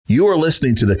You are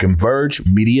listening to the Converge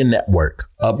Media Network,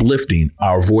 uplifting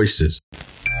our voices.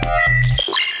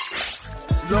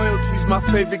 Loyalty's my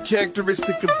favorite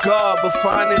characteristic of God, but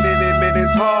finding it in it is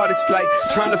hard. It's like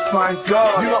trying to find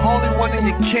God. You're the only one in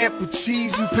your camp with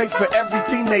cheese. You pay for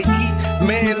everything they eat.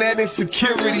 Man, that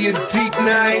insecurity is deep.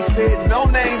 Now I ain't said no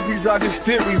names. These are just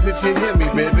theories. If you hear me,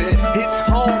 baby, it's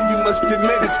home. You must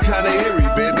admit it's kind of eerie,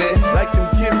 baby. Like them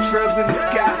chemtrails in the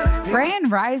sky.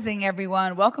 Grand Rising,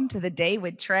 everyone. Welcome to the Day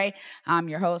with Trae. I'm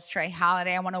your host, Trae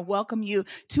Holiday. I want to welcome you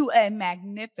to a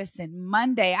magnificent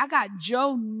Monday. I got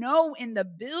Joe Ngo in the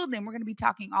building. We're going to be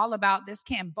talking all about this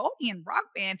Cambodian rock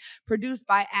band produced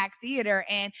by Act Theater.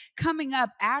 And coming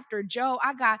up after Joe,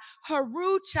 I got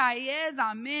Heru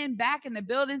TchaasAmen back in the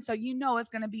building. So you know it's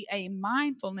going to be a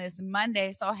Mindfulness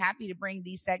Monday. So happy to bring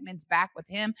these segments back with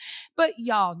him. But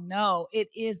y'all know it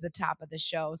is the top of the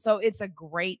show. So it's a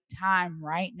great time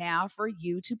right now for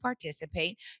you to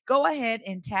participate. Go ahead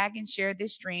and tag and share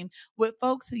this stream with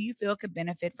folks who you feel could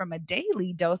benefit from a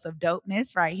daily dose of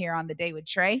dopeness right here on The Day with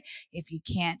Trae. If you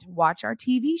can't watch our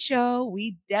TV show,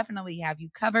 we definitely have you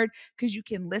covered because you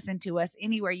can listen to us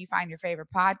anywhere you find your favorite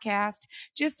podcast.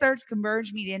 Just search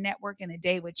Converge Media Network and The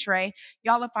Day with Trae.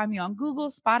 Y'all will find me on Google,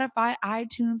 Spotify,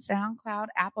 iTunes, SoundCloud,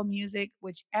 Apple Music,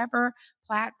 whichever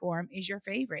platform is your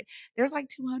favorite. There's like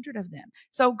 200 of them.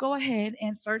 So go ahead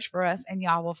and search for us and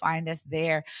y'all will find us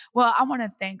there. Well, I want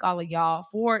to thank all of y'all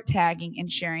for tagging and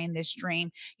sharing this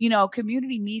stream. You know,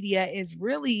 community media is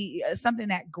really something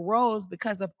that grows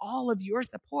because of all of your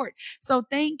support. So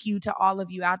thank you to all of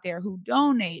you out there who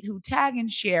donate, who tag and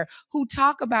share, who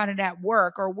talk about it at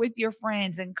work or with your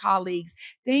friends and colleagues.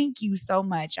 Thank you so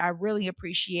much. I really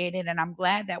appreciate it. And I'm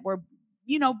glad that we're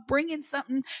bringing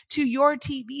something to your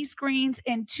TV screens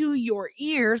and to your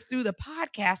ears through the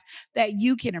podcast that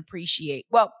you can appreciate.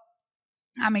 Well,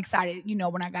 I'm excited. You know,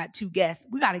 when I got two guests,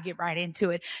 we got to get right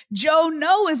into it. Joe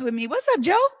Ngo is with me. What's up,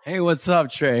 Joe? Hey, what's up,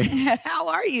 Trae? How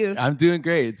are you? I'm doing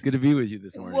great. It's good to be with you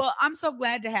this morning. Well, I'm so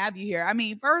glad to have you here. I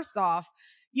mean, first off,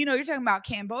 you know, you're talking about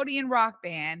Cambodian Rock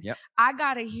Band. Yep. I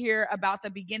got to hear about the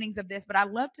beginnings of this, but I'd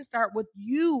love to start with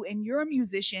you and your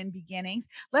musician beginnings.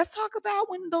 Let's talk about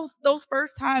when those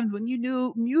first times when you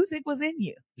knew music was in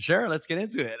you. Sure, let's get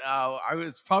into it. I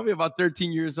was probably about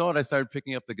 13 years old. I started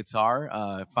picking up the guitar.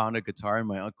 I found a guitar in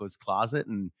my uncle's closet,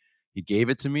 and he gave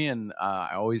it to me. And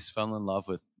I always fell in love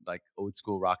with like old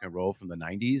school rock and roll from the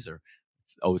 90s, or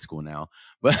it's old school now.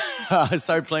 But I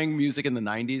started playing music in the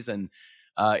 90s, and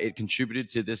it contributed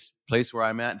to this place where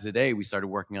I'm at today. We started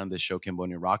working on this show,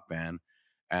 Cambodian Rock Band.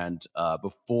 And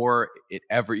before it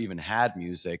ever even had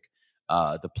music,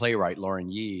 the playwright,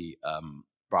 Lauren Yee,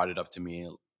 brought it up to me.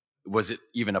 Was it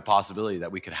even a possibility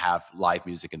that we could have live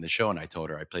music in the show? And I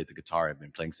told her I played the guitar. I've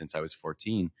been playing since I was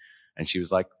 14. And she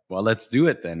was like, well, let's do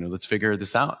it then. Let's figure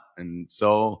this out. And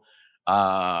so,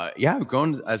 I've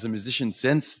grown as a musician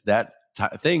since that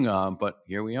thing. But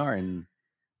here we are in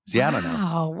Seattle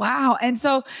now. Wow. And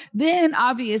so then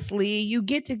obviously you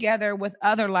get together with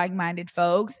other like-minded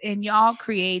folks and y'all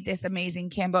create this amazing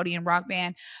Cambodian rock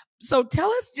band. So tell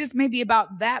us just maybe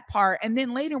about that part. And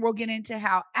then later we'll get into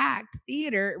how Act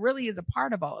Theater really is a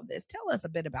part of all of this. Tell us a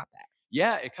bit about that.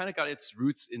 Yeah, it kind of got its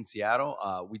roots in Seattle.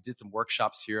 We did some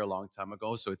workshops here a long time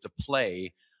ago. So it's a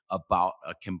play about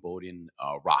a Cambodian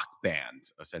rock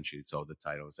band, essentially. So the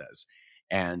title says.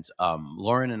 And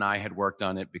Lauren and I had worked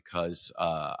on it because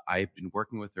I've been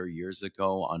working with her years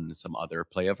ago on some other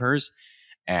play of hers.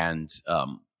 And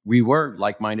we were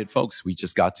like-minded folks. We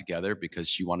just got together because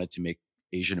she wanted to make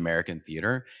Asian American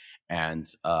theater. And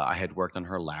I had worked on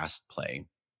her last play.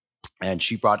 And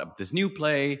she brought up this new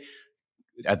play,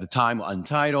 at the time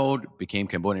untitled, became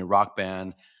Cambodian Rock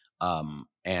Band.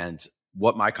 And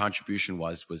what my contribution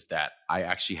was that I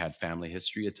actually had family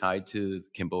history tied to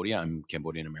Cambodia. I'm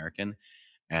Cambodian American,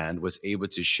 and was able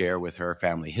to share with her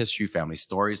family history, family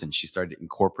stories. And she started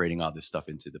incorporating all this stuff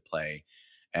into the play.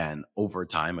 And over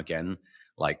time, again,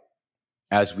 like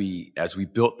as we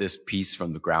built this piece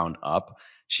from the ground up,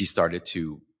 she started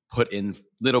to put in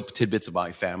little tidbits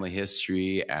about family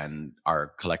history and our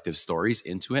collective stories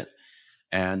into it.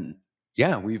 And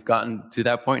yeah, we've gotten to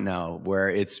that point now where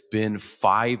it's been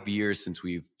 5 years since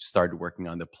we've started working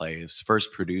on the play. It was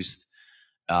first produced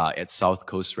at South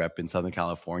Coast Rep in Southern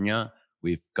California.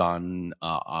 We've gone,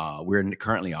 we're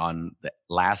currently on the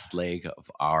last leg of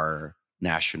our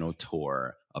national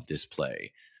tour of this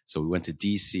play. So we went to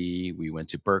DC, we went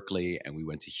to Berkeley, and we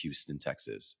went to Houston,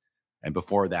 Texas. And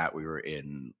before that, we were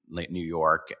in New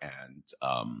York and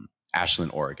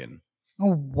Ashland, Oregon.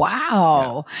 Oh,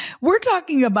 wow. Yeah. We're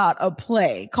talking about a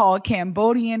play called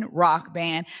Cambodian Rock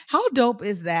Band. How dope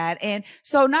is that? And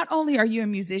so not only are you a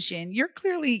musician,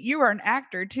 you are an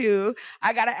actor too.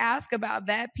 I got to ask about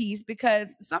that piece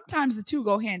because sometimes the two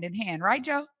go hand in hand, right,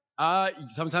 Joe?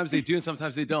 Sometimes they do and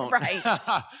sometimes they don't. Right.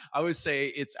 I would say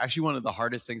it's actually one of the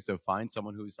hardest things to find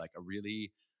someone who's like a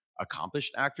really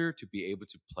accomplished actor to be able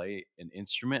to play an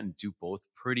instrument and do both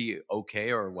pretty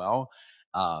okay or well.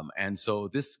 And so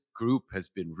this group has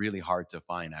been really hard to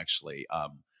find, actually.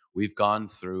 We've gone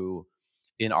through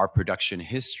in our production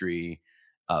history,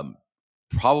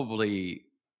 probably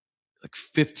like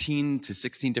 15 to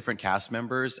 16 different cast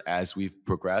members as we've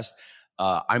progressed.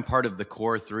 I'm part of the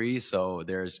core three. So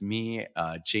there's me,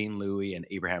 Jane Louie, and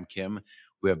Abraham Kim,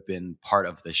 who have been part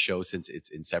of the show since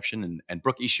its inception. And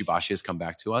Brooke Ishibashi has come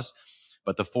back to us.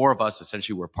 But the four of us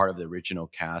essentially were part of the original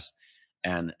cast.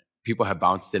 And people have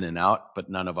bounced in and out,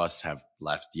 but none of us have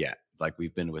left yet. Like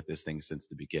we've been with this thing since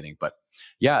the beginning. But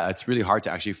yeah, it's really hard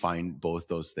to actually find both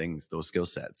those things, those skill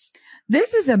sets.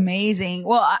 This is amazing.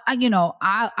 Well,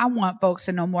 I want folks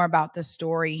to know more about the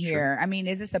story here. Sure. I mean,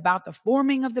 is this about the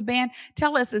forming of the band?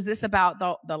 Tell us, is this about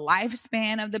the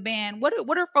lifespan of the band? What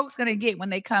are folks going to get when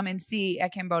they come and see a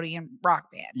Cambodian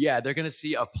rock band? Yeah, they're going to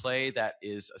see a play that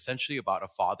is essentially about a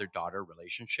father-daughter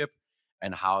relationship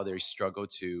and how they struggle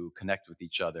to connect with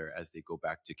each other as they go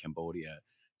back to Cambodia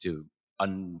to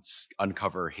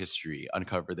uncover history,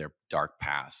 uncover their dark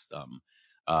past.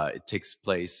 It takes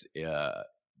place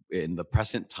in the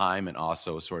present time and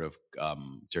also sort of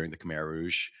during the Khmer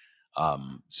Rouge.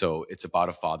 So it's about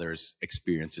a father's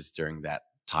experiences during that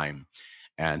time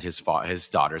and his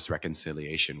daughter's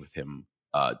reconciliation with him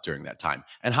during that time,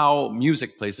 and how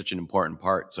music plays such an important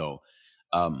part. So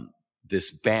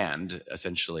this band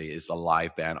essentially is a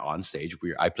live band on stage.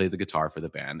 I play the guitar for the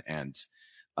band, and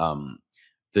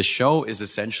the show is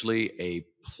essentially a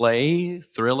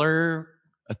thriller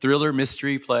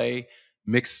mystery play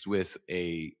mixed with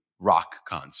a rock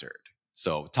concert.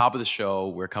 So top of the show,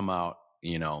 we're come out,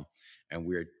 and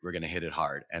we're gonna hit it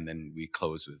hard, and then we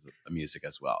close with the music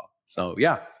as well. So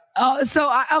yeah. Oh,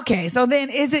 okay. So then,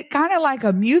 is it kind of like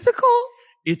a musical?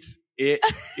 It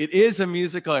is a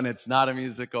musical, and it's not a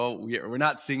musical. We're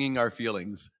not singing our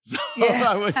feelings. So yeah.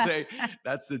 I would say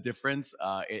that's the difference.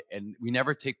 And we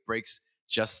never take breaks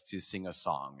just to sing a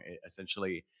song.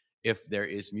 Essentially, if there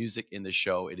is music in the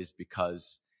show, it is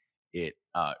because it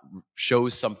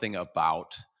shows something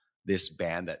about this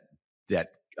band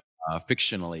that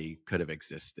fictionally could have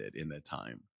existed in the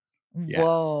time. Yeah.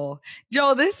 Whoa.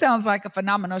 Joe, this sounds like a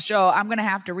phenomenal show. I'm going to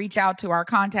have to reach out to our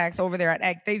contacts over there at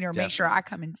Act Theater and make sure I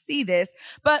come and see this.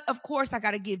 But of course, I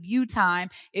got to give you time.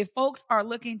 If folks are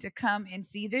looking to come and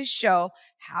see this show,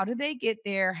 how do they get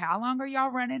there? How long are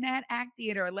y'all running at Act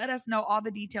Theater? Let us know all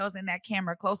the details in that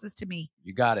camera closest to me.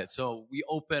 You got it. So we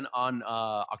open on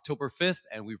October 5th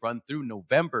and we run through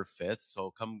November 5th.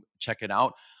 So come check it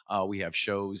out. We have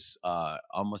shows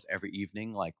almost every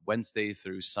evening, like Wednesday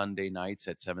through Sunday nights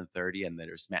at 7:30, and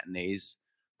there's matinees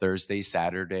Thursday,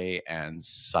 Saturday, and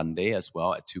Sunday as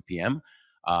well at 2 p.m.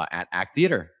 At Act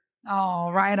Theater.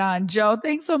 Oh, right on. Joe,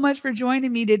 thanks so much for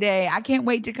joining me today. I can't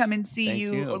wait to come and see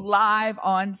you live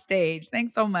on stage.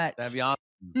 Thanks so much. That'd be awesome.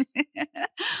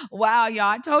 Wow, y'all.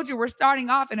 I told you we're starting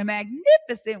off in a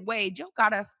magnificent way. Joe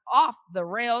got us off the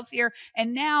rails here,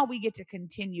 and now we get to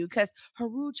continue because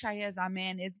Heru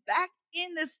TchaasAmen is back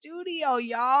in the studio,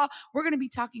 y'all. We're going to be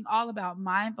talking all about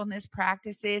mindfulness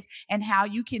practices and how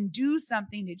you can do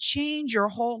something to change your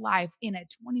whole life in a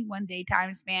 21-day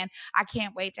time span. I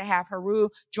can't wait to have Heru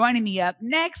joining me up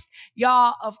next.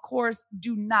 Y'all, of course,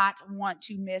 do not want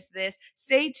to miss this.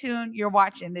 Stay tuned. You're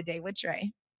watching The Day with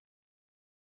Trae.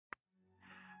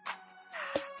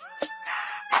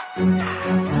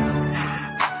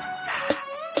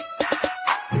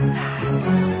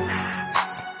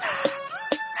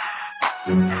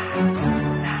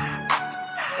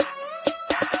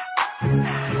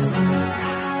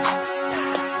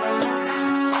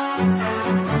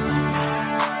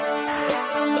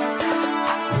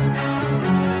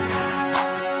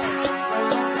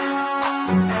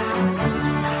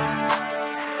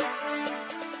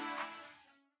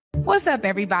 What's up,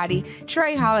 everybody?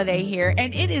 Trae Holiday here,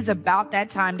 and it is about that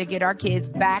time to get our kids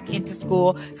back into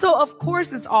school. So, of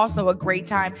course, it's also a great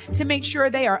time to make sure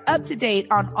they are up to date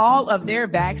on all of their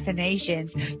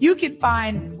vaccinations. You can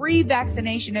find free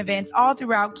vaccination events all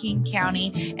throughout King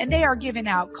County, and they are giving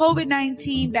out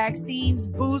COVID-19 vaccines,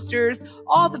 boosters,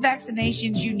 all the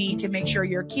vaccinations you need to make sure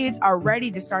your kids are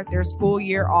ready to start their school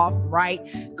year off right.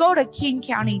 Go to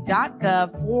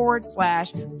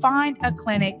kingcounty.gov/find a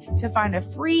clinic to find a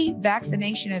free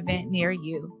vaccination event near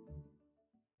you.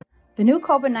 The new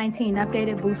COVID-19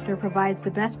 updated booster provides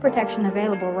the best protection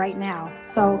available right now.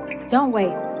 So don't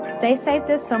wait. Stay safe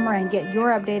this summer and get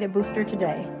your updated booster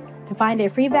today. To find a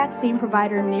free vaccine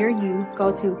provider near you,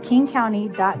 go to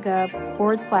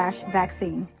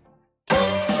kingcounty.gov/vaccine.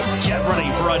 Get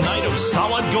ready for a night of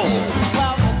solid gold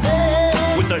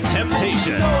with the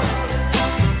Temptations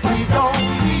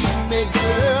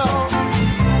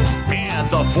and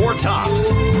the Four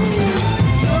Tops.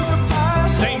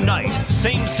 Same night,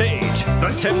 same stage.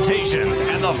 The Temptations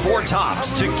and the Four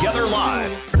Tops together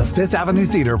live. The Fifth Avenue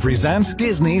Theater presents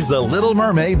Disney's The Little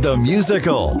Mermaid the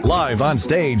Musical. Live on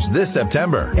stage this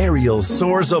September, Ariel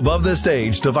soars above the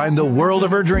stage to find the world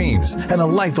of her dreams and a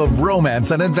life of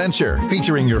romance and adventure,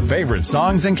 featuring your favorite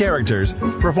songs and characters,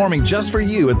 performing just for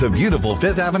you at the beautiful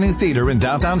Fifth Avenue Theater in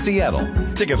downtown Seattle.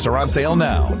 Tickets are on sale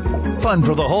now. Fun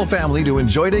for the whole family to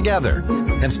enjoy together,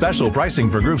 and special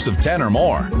pricing for groups of 10 or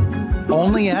more.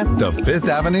 Only at the Fifth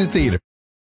Avenue Theater.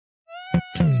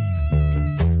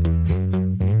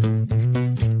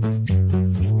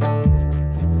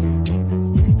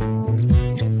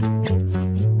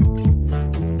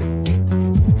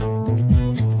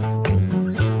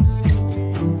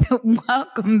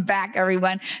 Welcome back,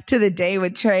 everyone, to the Day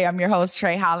with Trae. I'm your host,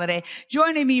 Trae Holiday.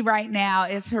 Joining me right now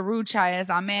is Heru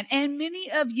TchaasAmen, and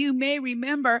many of you may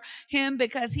remember him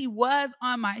because he was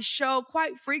on my show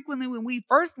quite frequently when we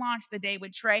first launched the Day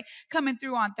with Trae, coming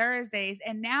through on Thursdays.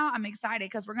 And now I'm excited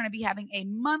because we're going to be having a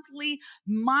monthly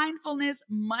Mindfulness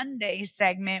Monday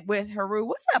segment with Heru.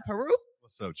 What's up, Heru?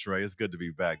 What's up, Trae? It's good to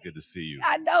be back. Good to see you.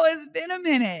 I know it's been a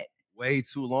minute. Way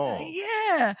too long.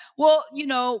 Yeah. Well,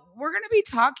 we're going to be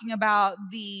talking about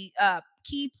the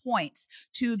key points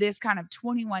to this kind of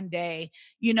 21-day,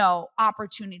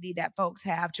 opportunity that folks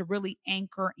have to really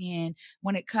anchor in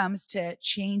when it comes to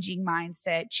changing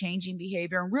mindset, changing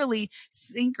behavior, and really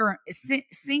sinking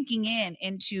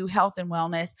into health and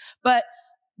wellness. But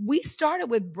we started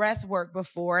with breath work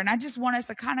before, and I just want us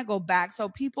to kind of go back so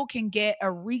people can get a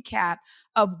recap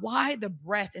of why the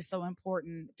breath is so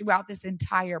important throughout this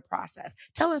entire process.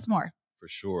 Tell us more. For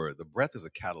sure. The breath is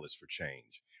a catalyst for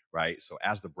change, right? So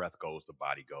as the breath goes, the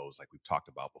body goes, like we've talked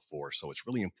about before. So it's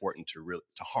really important to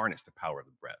harness the power of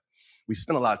the breath. We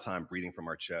spend a lot of time breathing from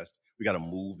our chest. We got to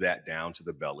move that down to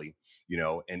the belly,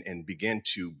 and begin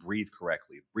to breathe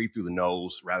correctly. Breathe through the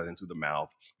nose rather than through the mouth.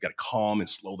 We got to calm and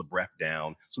slow the breath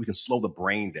down so we can slow the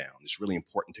brain down. It's really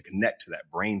important to connect to that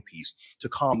brain piece to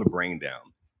calm the brain down.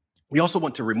 We also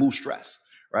want to remove stress,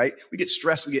 right? We get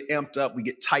stressed, we get amped up, we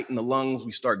get tight in the lungs,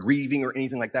 we start grieving or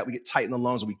anything like that. We get tight in the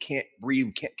lungs, we can't breathe,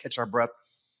 we can't catch our breath.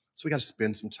 So we got to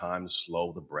spend some time to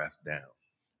slow the breath down,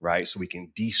 right? So we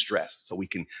can de-stress, so we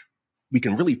can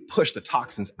really push the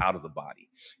toxins out of the body,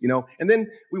 and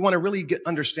then we want to really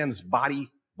understand this body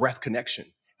breath connection.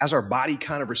 As our body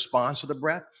kind of responds to the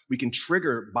breath, we can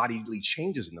trigger bodily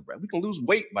changes in the breath. We can lose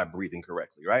weight by breathing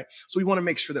correctly, right? So we want to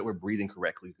make sure that we're breathing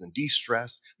correctly. We can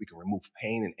de-stress, we can remove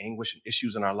pain and anguish and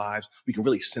issues in our lives. We can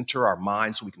really center our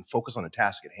mind so we can focus on the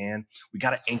task at hand. We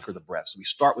got to anchor the breath. So we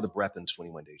start with the breath in the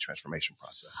 21-day transformation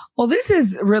process. Well, this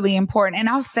is really important. And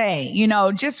I'll say,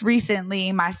 just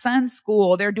recently, my son's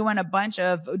school, they're doing a bunch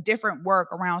of different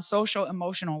work around social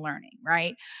emotional learning,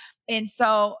 right? And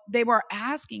so they were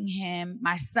asking him,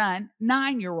 my son,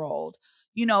 9-year-old,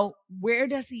 where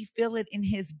does he feel it in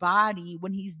his body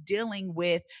when he's dealing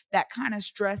with that kind of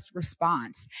stress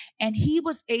response? And he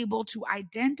was able to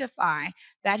identify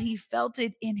that he felt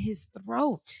it in his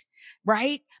throat,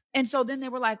 right? And so then they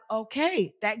were like,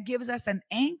 okay, that gives us an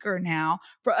anchor now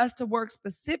for us to work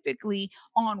specifically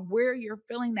on where you're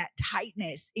feeling that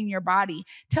tightness in your body.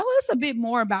 Tell us a bit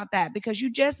more about that, because you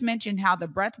just mentioned how the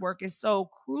breath work is so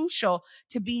crucial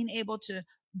to being able to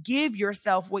give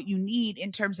yourself what you need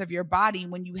in terms of your body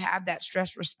when you have that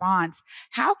stress response.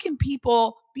 How can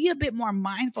people be a bit more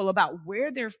mindful about where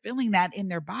they're feeling that in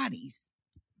their bodies?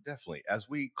 Definitely. As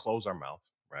we close our mouth,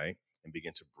 right, and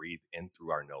begin to breathe in through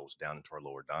our nose down into our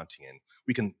lower dantian,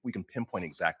 we can pinpoint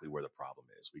exactly where the problem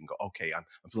is. We can go, okay, I'm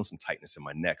feeling some tightness in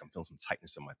my neck. I'm feeling some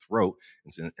tightness in my throat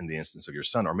in the instance of your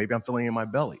son, or maybe I'm feeling it in my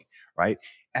belly, right?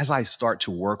 As I start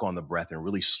to work on the breath and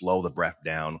really slow the breath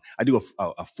down, I do a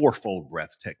fourfold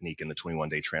breath technique in the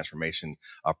 21-day transformation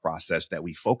process that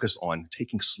we focus on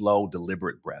taking slow,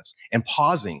 deliberate breaths and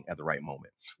pausing at the right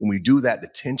moment. When we do that, the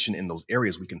tension in those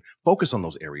areas, we can focus on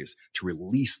those areas to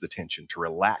release the tension, to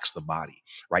relax the body,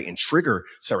 right? And trigger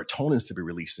serotonins to be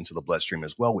released into the bloodstream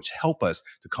as well, which help us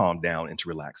to calm down and to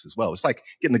relax as well. It's like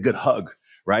getting a good hug,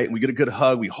 right? We get a good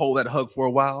hug, we hold that hug for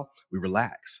a while, we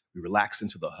relax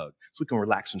into the hug, so we can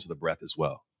relax into the breath as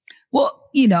well. Well,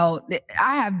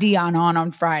 I have Dion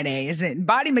on Fridays, and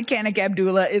Body Mechanic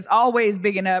Abdullah is always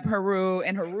bigging up Heru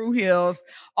and Heru Hills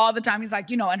all the time. He's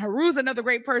like, and Heru's another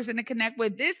great person to connect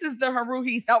with. This is the Heru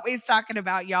he's always talking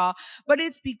about, y'all. But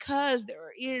it's because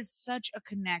there is such a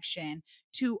connection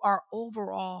to our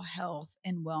overall health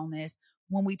and wellness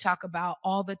when we talk about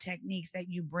all the techniques that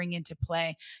you bring into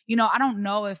play. I don't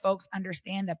know if folks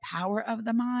understand the power of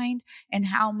the mind and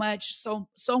how much, so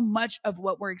much of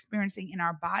what we're experiencing in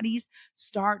our bodies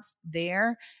starts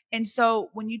there. And so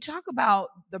when you talk about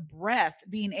the breath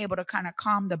being able to kind of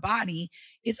calm the body,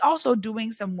 it's also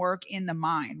doing some work in the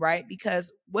mind, right?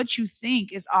 Because what you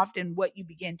think is often what you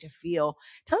begin to feel.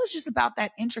 Tell us just about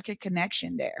that intricate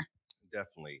connection there.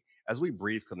 Definitely. As we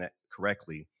breathe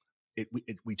correctly,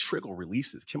 we trigger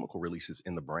chemical releases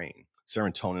in the brain.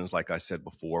 Serotonin, like I said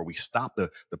before, we stop the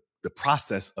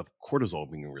process of cortisol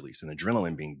being released and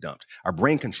adrenaline being dumped. Our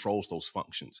brain controls those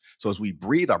functions. So as we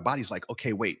breathe, our body's like,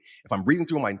 okay, wait, if I'm breathing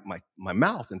through my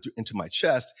mouth and into my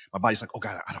chest, my body's like, oh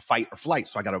God, I gotta fight or flight.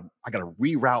 So I gotta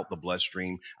reroute the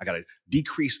bloodstream. I gotta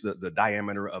decrease the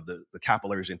diameter of the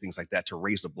capillaries and things like that to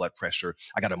raise the blood pressure.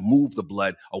 I gotta move the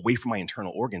blood away from my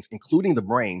internal organs, including the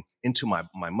brain, into my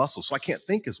muscles. So I can't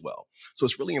think as well. So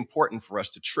it's really important for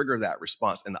us to trigger that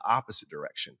response in the opposite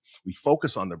direction. We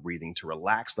focus on the breathing to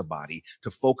relax the body, to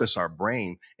focus our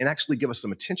brain, and actually give us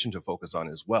some attention to focus on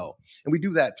as well. And we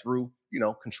do that through,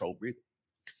 controlled breathing.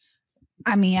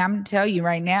 I mean, I'm telling you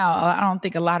right now, I don't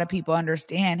think a lot of people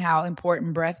understand how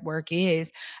important breath work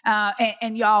is.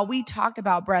 And y'all, we talked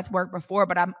about breath work before,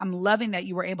 but I'm loving that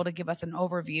you were able to give us an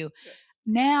overview. Yeah.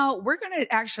 Now we're going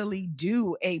to actually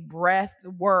do a breath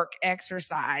work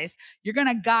exercise. You're going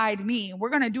to guide me. We're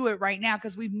going to do it right now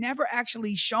because we've never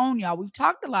actually shown y'all. We've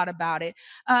talked a lot about it.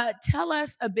 Tell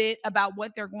us a bit about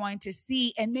what they're going to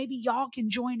see, and maybe y'all can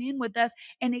join in with us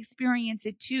and experience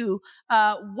it too.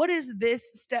 What is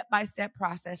this step-by-step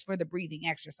process for the breathing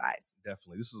exercise?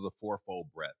 Definitely. This is a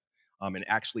fourfold breath. And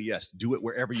actually, yes, do it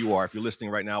wherever you are. If you're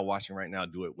listening right now, watching right now,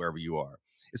 do it wherever you are.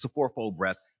 It's a fourfold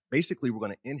breath. Basically, we're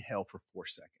going to inhale for 4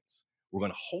 seconds. We're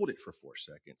going to hold it for 4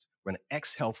 seconds. We're going to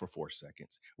exhale for 4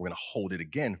 seconds. We're going to hold it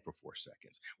again for 4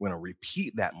 seconds. We're going to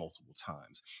repeat that multiple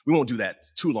times. We won't do that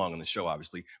too long in the show,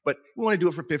 obviously, but we want to do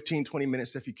it for 15, 20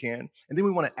 minutes if you can. And then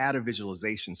we want to add a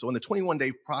visualization. So in the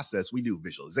 21-day process, we do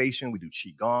visualization, we do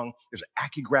Qigong. There's an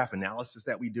accugraph analysis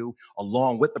that we do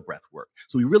along with the breath work.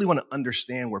 So we really want to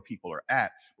understand where people are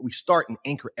at, but we start and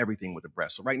anchor everything with the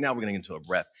breath. So right now we're going to get into a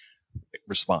breath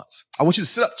response. I want you to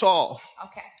sit up tall.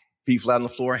 Okay. Feet flat on the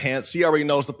floor, hands. She already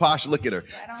knows the posture. Look at her.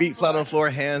 Feet flat on the floor,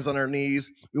 hands on her knees.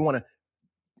 We want to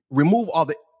remove all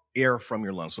the air from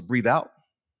your lungs. So breathe out.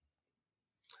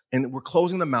 And we're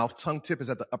closing the mouth. Tongue tip is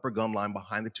at the upper gum line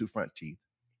behind the 2 front teeth.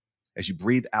 As you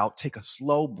breathe out, take a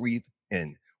slow breathe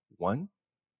in. 1,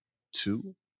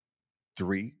 2,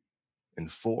 3, and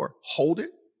 4. Hold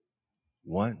it.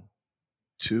 1,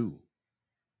 2,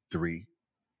 3,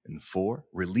 and 4.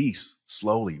 Release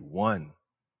slowly. 1,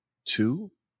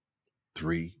 2,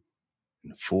 3,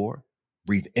 and 4.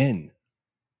 Breathe in.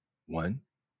 1,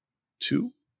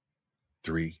 2,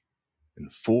 3,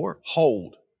 and 4.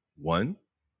 Hold. 1,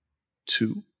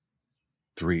 2,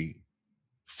 3,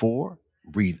 4.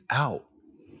 Breathe out.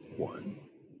 1,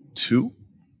 2,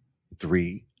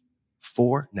 3,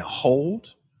 4. Now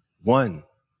hold. 1,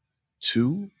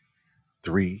 2,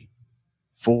 3,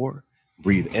 4.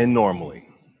 Breathe in normally.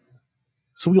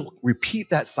 So we'll repeat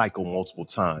that cycle multiple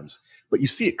times, but you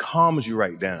see it calms you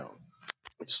right down.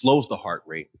 It slows the heart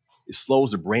rate. It slows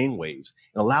the brain waves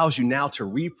and allows you now to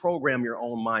reprogram your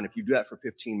own mind. If you do that for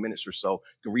 15 minutes or so,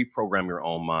 you can reprogram your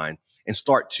own mind and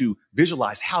start to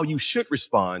visualize how you should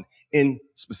respond in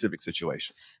specific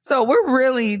situations. So we're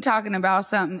really talking about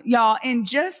something, y'all. In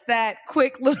just that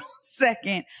quick little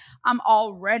second, I'm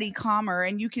already calmer,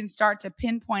 and you can start to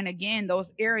pinpoint again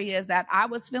those areas that I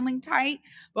was feeling tight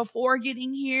before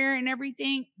getting here and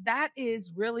everything. That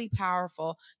is really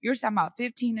powerful. You're talking about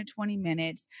 15 to 20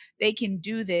 minutes. They can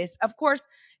do this. Of course,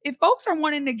 if folks are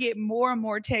wanting to get more and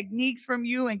more techniques from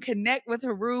you and connect with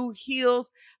Heru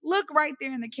Heals, look right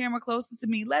there in the camera closest to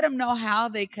me. Let them know how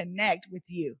they connect with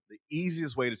you. The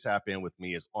easiest way to tap in with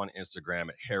me is on Instagram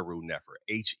at Heru Nefer,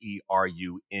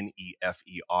 HeruNefer.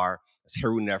 That's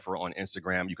Heru Nefer on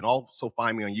Instagram. You can also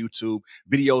find me on YouTube.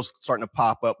 Videos starting to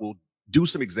pop up. We'll do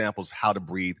some examples of how to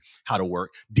breathe, how to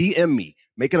work. DM me,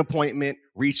 make an appointment,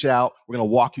 reach out. We're going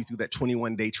to walk you through that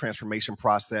 21-day transformation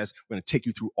process. We're going to take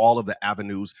you through all of the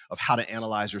avenues of how to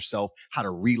analyze yourself, how to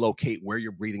relocate where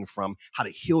you're breathing from, how to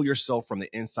heal yourself from the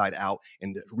inside out,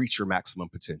 and reach your maximum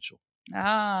potential.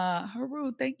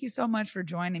 Heru, thank you so much for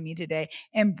joining me today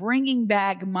and bringing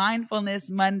back Mindfulness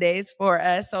Mondays for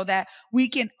us so that we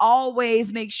can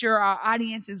always make sure our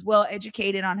audience is well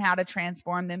educated on how to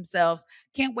transform themselves.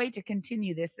 Can't wait to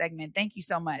continue this segment. Thank you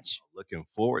so much. Looking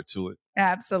forward to it.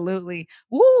 Absolutely.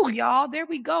 Woo, y'all, there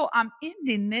we go. I'm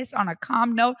ending this on a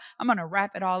calm note. I'm going to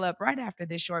wrap it all up right after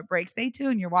this short break. Stay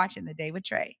tuned. You're watching The Day with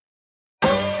Trae.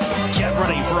 Get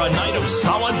ready for a night of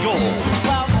solid gold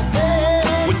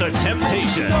with the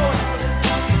Temptations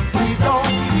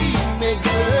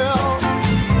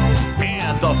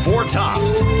and the Four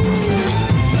Tops.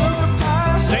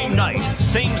 Same night,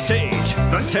 same stage.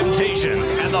 The Temptations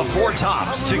and the Four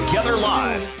Tops together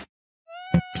live.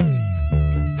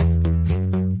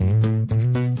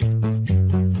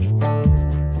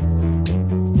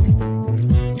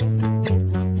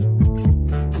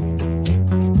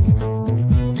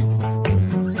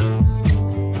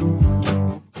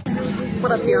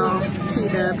 What up, y'all?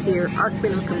 T-Dub here, Art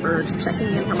Queen of Converge,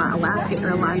 checking in from my Alaska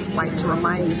Airlines flight to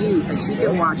remind you that you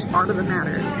can watch Art of the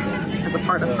Matter as a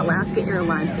part of Alaska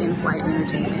Airlines in-flight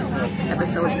entertainment.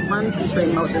 Episodes 1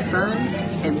 featuring Moses Sun,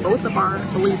 and both of our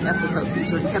release episodes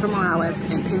featuring Kevin Morales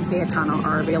and Ken Cayetano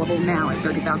are available now at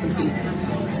 30,000 feet.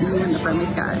 See you in the friendly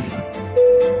skies.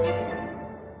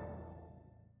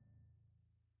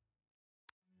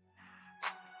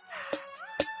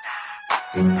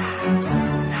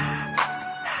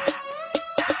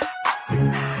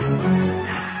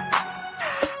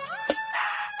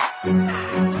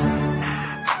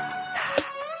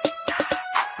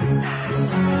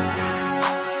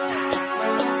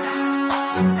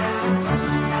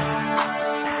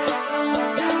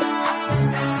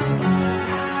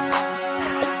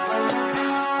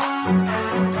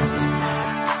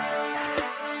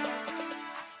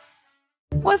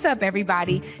 What's up,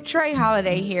 everybody? Trae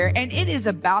Holiday here, and it is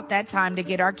about that time to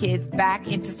get our kids back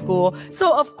into school.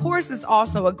 So, of course, it's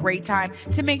also a great time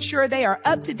to make sure they are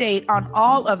up to date on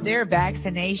all of their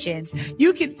vaccinations.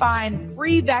 You can find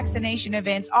free vaccination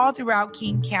events all throughout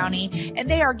King County, and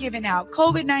they are giving out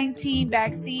COVID-19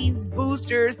 vaccines,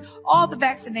 boosters, all the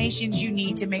vaccinations you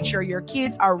need to make sure your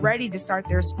kids are ready to start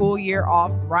their school year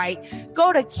off right.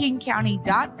 Go to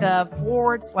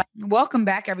kingcounty.gov/. Welcome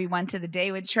back, everyone, to The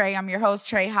Day with Trae. I'm your host,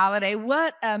 Trae Holiday.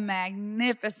 What a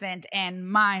magnificent and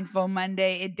mindful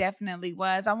Monday it definitely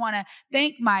was. I want to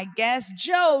thank my guest,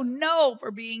 Joe Ngo, for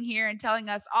being here and telling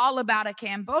us all about a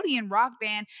Cambodian rock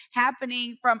band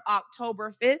happening from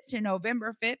October 5th to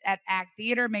November 5th at Act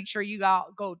Theater. Make sure you all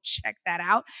go check that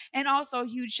out. And also a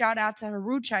huge shout out to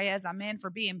Heru TchaasAmen for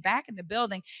being back in the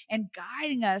building and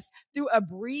guiding us through a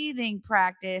breathing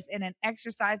practice and an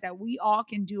exercise that we all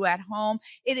can do at home.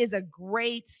 It is a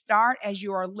great start as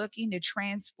you are looking to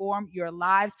transform your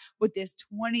lives with this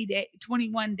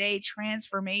 21-day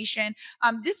transformation.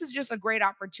 This is just a great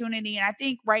opportunity. And I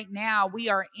think right now we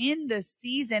are in the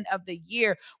season of the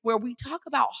year where we talk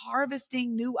about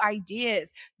harvesting new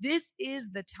ideas. This is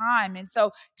the time. And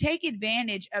so take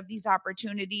advantage of these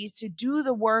opportunities to do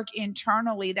the work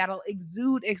internally that'll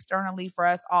exude externally for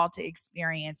us all to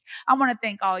experience. I want to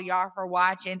thank all y'all for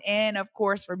watching. And of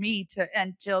course, for me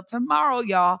until tomorrow,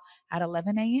 y'all, at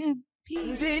 11 a.m.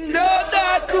 Peace.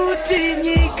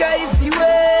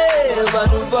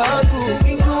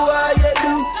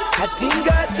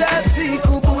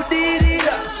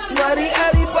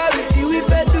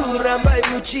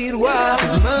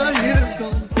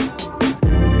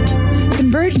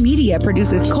 Converge Media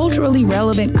produces culturally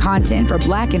relevant content for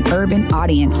Black and urban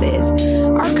audiences.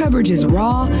 Our coverage is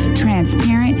raw,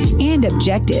 transparent, and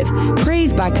objective,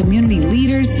 praised by community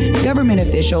leaders, government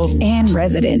officials, and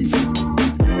residents.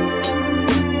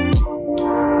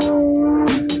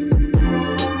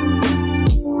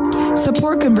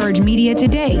 Support Converge Media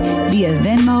today via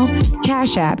Venmo,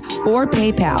 Cash App, or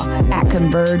PayPal at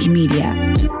Converge Media.